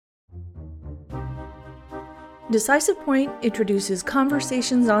Decisive Point introduces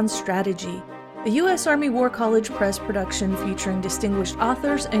Conversations on Strategy, a U.S. Army War College Press production featuring distinguished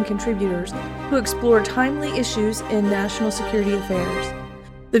authors and contributors who explore timely issues in national security affairs.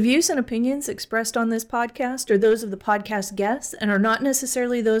 The views and opinions expressed on this podcast are those of the podcast guests and are not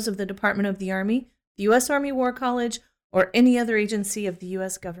necessarily those of the Department of the Army, the U.S. Army War College, or any other agency of the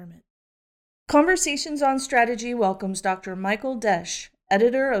U.S. government. Conversations on Strategy welcomes Dr. Michael Desch,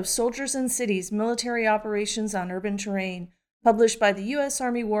 editor of Soldiers and Cities, Military Operations on Urban Terrain, published by the U.S.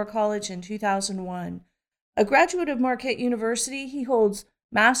 Army War College in 2001. A graduate of Marquette University, he holds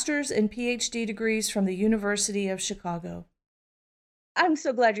master's and PhD degrees from the University of Chicago. I'm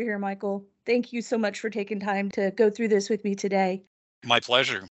so glad you're here, Michael. Thank you so much for taking time to go through this with me today. My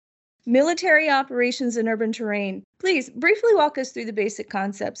pleasure. Military Operations in Urban Terrain. Please briefly walk us through the basic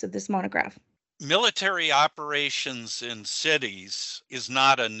concepts of this monograph. Military operations in cities is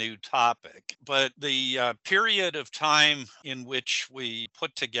not a new topic, but the period of time in which we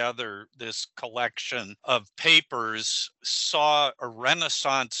put together this collection of papers saw a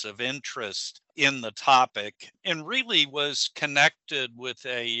renaissance of interest in the topic and really was connected with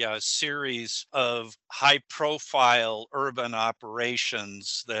a series of high-profile urban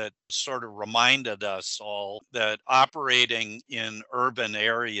operations that sort of reminded us all that operating in urban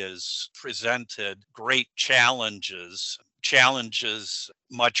areas presented great challenges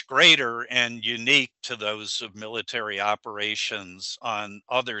much greater and unique to those of military operations on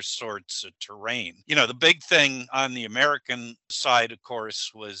other sorts of terrain. You know, the big thing on the American side, of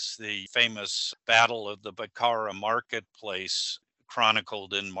course, was the famous Battle of the Bakara Marketplace,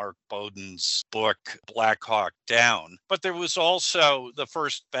 chronicled in Mark Bowden's book, Black Hawk Down. But there was also the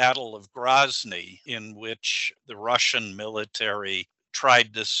first Battle of Grozny, in which the Russian military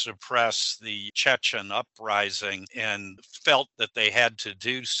tried to suppress the Chechen uprising and felt that they had to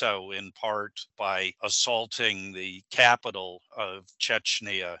do so in part by assaulting the capital of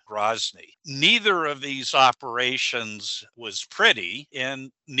Chechnya, Grozny. Neither of these operations was pretty, and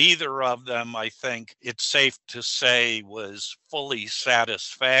neither of them, I think it's safe to say, was fully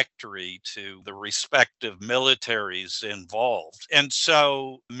satisfactory to the respective militaries involved. And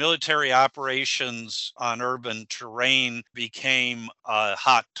so military operations on urban terrain became a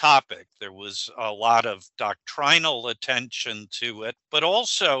hot topic. There was a lot of doctrinal attention to it, but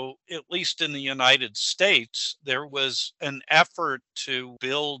also, at least in the United States, there was an effort to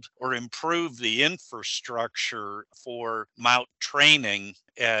build or improve the infrastructure for mount training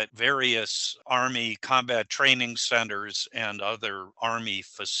at various Army combat training centers and other Army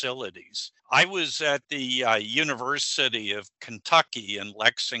facilities. I was at the University of Kentucky in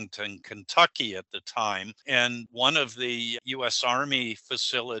Lexington, Kentucky at the time, and one of the U.S. Army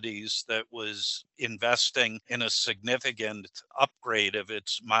facilities that was investing in a significant upgrade of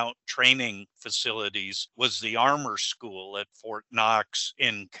its mount training facilities was the Armor School at Fort Knox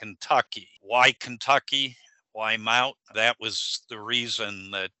in Kentucky. Why Kentucky? Why mount? That was the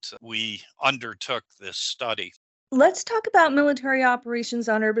reason that we undertook this study. Let's talk about military operations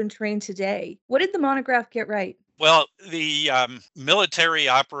on urban terrain today. What did the monograph get right? Well, the military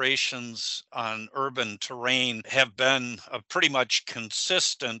operations on urban terrain have been a pretty much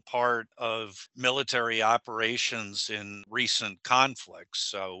consistent part of military operations in recent conflicts.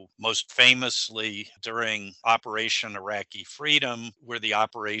 So most famously during Operation Iraqi Freedom were the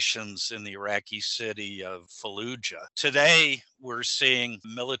operations in the Iraqi city of Fallujah. Today, we're seeing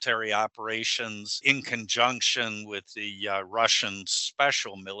military operations in conjunction with the Russian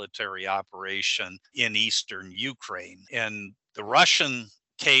special military operation in eastern Ukraine. And the Russian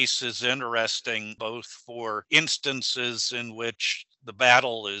case is interesting both for instances in which the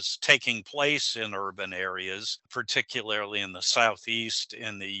battle is taking place in urban areas, particularly in the southeast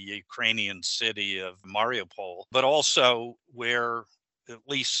in the Ukrainian city of Mariupol, but also where, at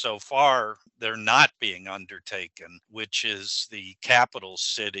least so far, they're not being undertaken, which is the capital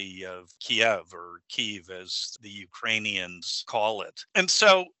city of Kiev, or Kyiv as the Ukrainians call it. And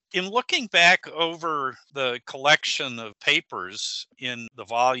so in looking back over the collection of papers in the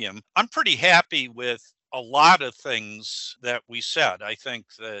volume, I'm pretty happy with a lot of things that we said. I think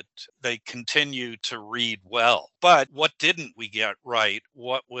that they continue to read well. But what didn't we get right?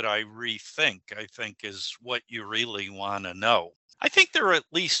 What would I rethink? I think is what you really want to know. I think there are at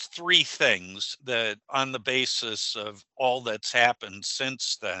least three things that, on the basis of all that's happened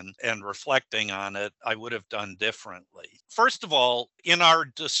since then and reflecting on it, I would have done differently. First of all, In our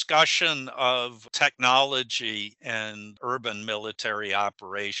discussion of technology and urban military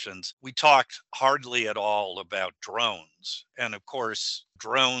operations, we talked hardly at all about drones. And of course,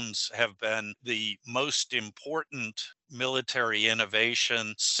 drones have been the most important military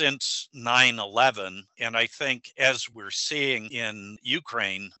innovation since 9/11. And I think, as we're seeing in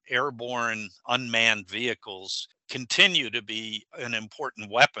Ukraine, airborne unmanned vehicles continue to be an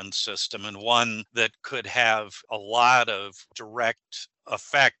important weapon system, and one that could have a lot of direct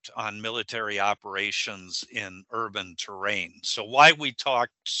effect on military operations in urban terrain. So why we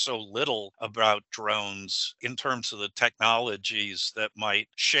talked so little about drones in terms of the technologies that might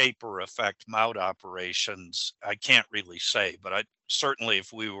shape or affect MOUT operations, I can't really say, but I certainly,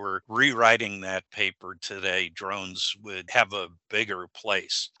 if we were rewriting that paper today, drones would have a bigger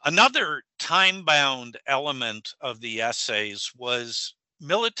place. Another time bound element of the essays was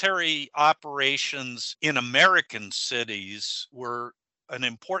military operations in American cities were an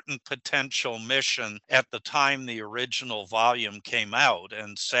important potential mission at the time the original volume came out,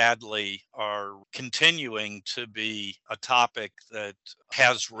 and sadly are continuing to be a topic that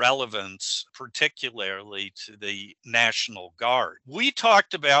has relevance, particularly to the National Guard. We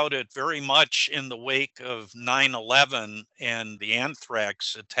talked about it very much in the wake of 9/11 and the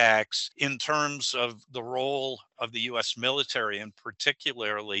anthrax attacks in terms of the role of the US military, and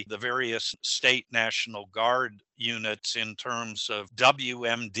particularly the various state National Guard units in terms of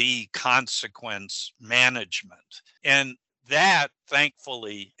WMD consequence management. And that,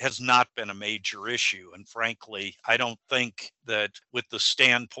 thankfully, has not been a major issue. And frankly, I don't think that with the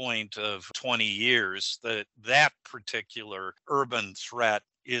standpoint of 20 years, that that particular urban threat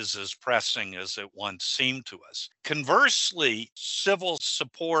is as pressing as it once seemed to us. Conversely, civil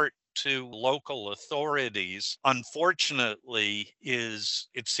support to local authorities, unfortunately, is,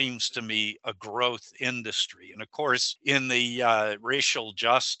 it seems to me, a growth industry. And of course, in the racial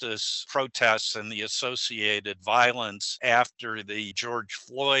justice protests and the associated violence after the George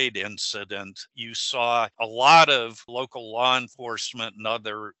Floyd incident, you saw a lot of local law enforcement and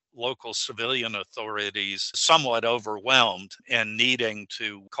other local civilian authorities somewhat overwhelmed and needing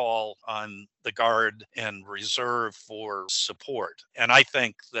to call on the Guard and Reserve for support. And I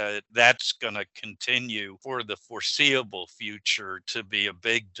think that that's going to continue for the foreseeable future to be a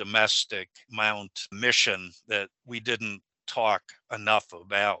big domestic mount mission that we didn't talk enough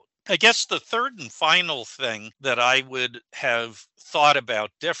about. I guess the third and final thing that I would have thought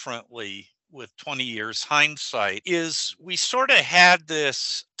about differently with 20 years hindsight is we sort of had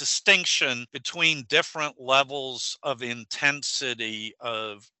this distinction between different levels of intensity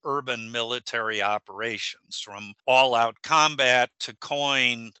of urban military operations, from all-out combat to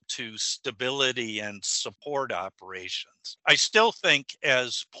COIN to stability and support operations. I still think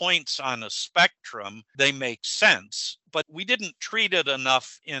as points on a spectrum, they make sense, but we didn't treat it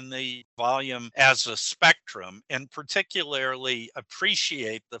enough in the volume as a spectrum, and particularly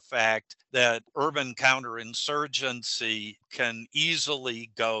appreciate the fact that urban counterinsurgency can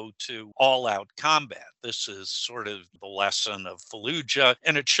easily go to all-out combat. This is sort of the lesson of Fallujah,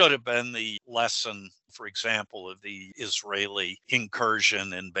 and it should have been the lesson, for example, of the Israeli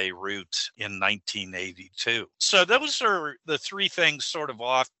incursion in Beirut in 1982. So those are the three things sort of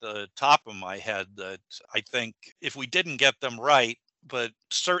off the top of my head that I think if we didn't get them right, but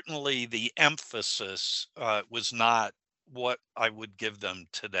certainly the emphasis was not what I would give them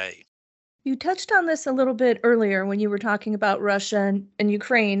today. You touched on this a little bit earlier when you were talking about Russia and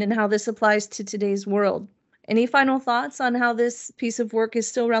Ukraine and how this applies to today's world. Any final thoughts on how this piece of work is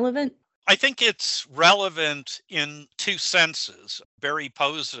still relevant? I think it's relevant in two senses. Barry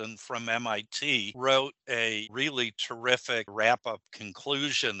Posen from MIT wrote a really terrific wrap-up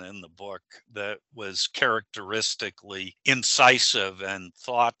conclusion in the book that was characteristically incisive and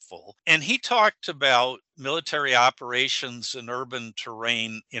thoughtful. And he talked about military operations in urban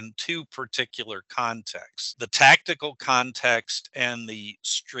terrain in two particular contexts: the tactical context and the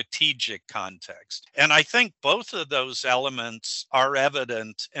strategic context. And I think both of those elements are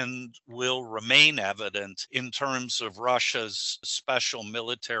evident and will remain evident in terms of Russia's special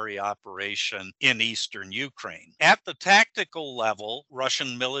military operation in eastern Ukraine. At the tactical level,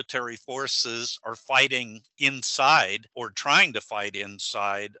 Russian military forces are fighting inside, or trying to fight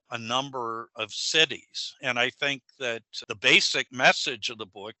inside, a number of cities. And I think that the basic message of the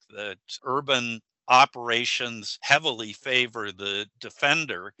book, that urban operations heavily favor the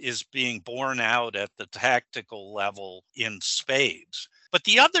defender, is being borne out at the tactical level in spades. But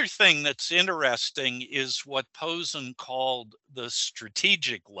the other thing that's interesting is what Posen called the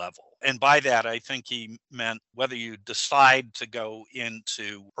strategic level. And by that, I think he meant whether you decide to go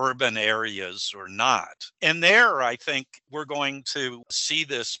into urban areas or not. And there, I think we're going to see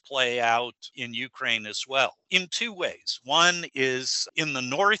this play out in Ukraine as well in two ways. One is in the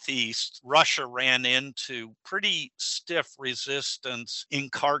Northeast, Russia ran into pretty stiff resistance in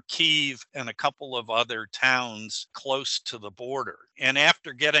Kharkiv and a couple of other towns close to the border. And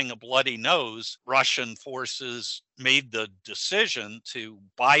after getting a bloody nose, Russian forces made the decision to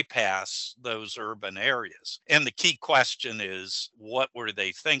bypass those urban areas. And the key question is, what were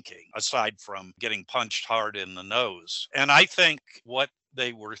they thinking, aside from getting punched hard in the nose? And I think what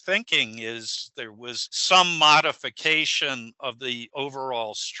they were thinking is there was some modification of the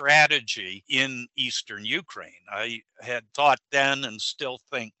overall strategy in eastern Ukraine. I had thought then and still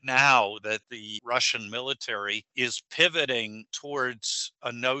think now that the Russian military is pivoting towards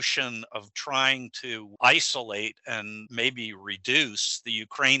a notion of trying to isolate and maybe reduce the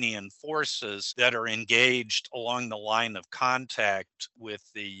Ukrainian forces that are engaged along the line of contact with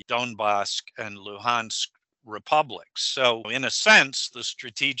the Donbass and Luhansk republics. So, in a sense, the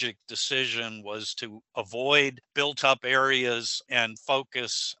strategic decision was to avoid built up areas and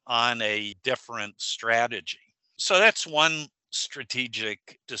focus on a different strategy. So, that's one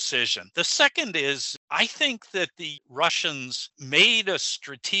strategic decision. The second is, I think that the Russians made a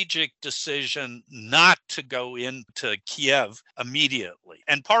strategic decision not to go into Kiev immediately.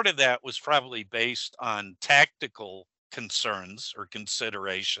 And part of that was probably based on tactical concerns or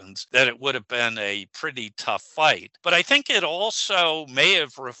considerations that it would have been a pretty tough fight. But I think it also may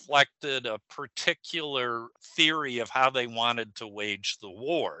have reflected a particular theory of how they wanted to wage the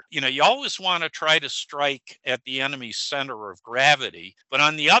war. You always want to try to strike at the enemy's center of gravity. But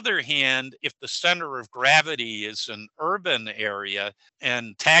on the other hand, if the center of gravity is an urban area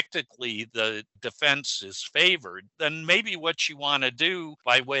and tactically the defense is favored, then maybe what you want to do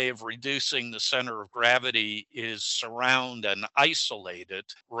by way of reducing the center of gravity is surround and isolate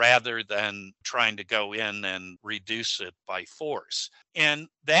it rather than trying to go in and reduce it by force. And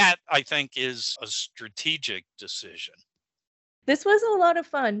that, I think, is a strategic decision. This was a lot of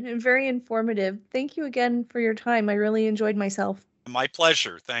fun and very informative. Thank you again for your time. I really enjoyed myself. My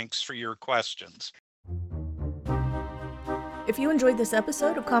pleasure. Thanks for your questions. If you enjoyed this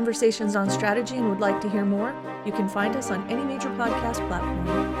episode of Conversations on Strategy and would like to hear more, you can find us on any major podcast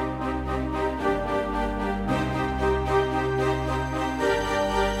platform.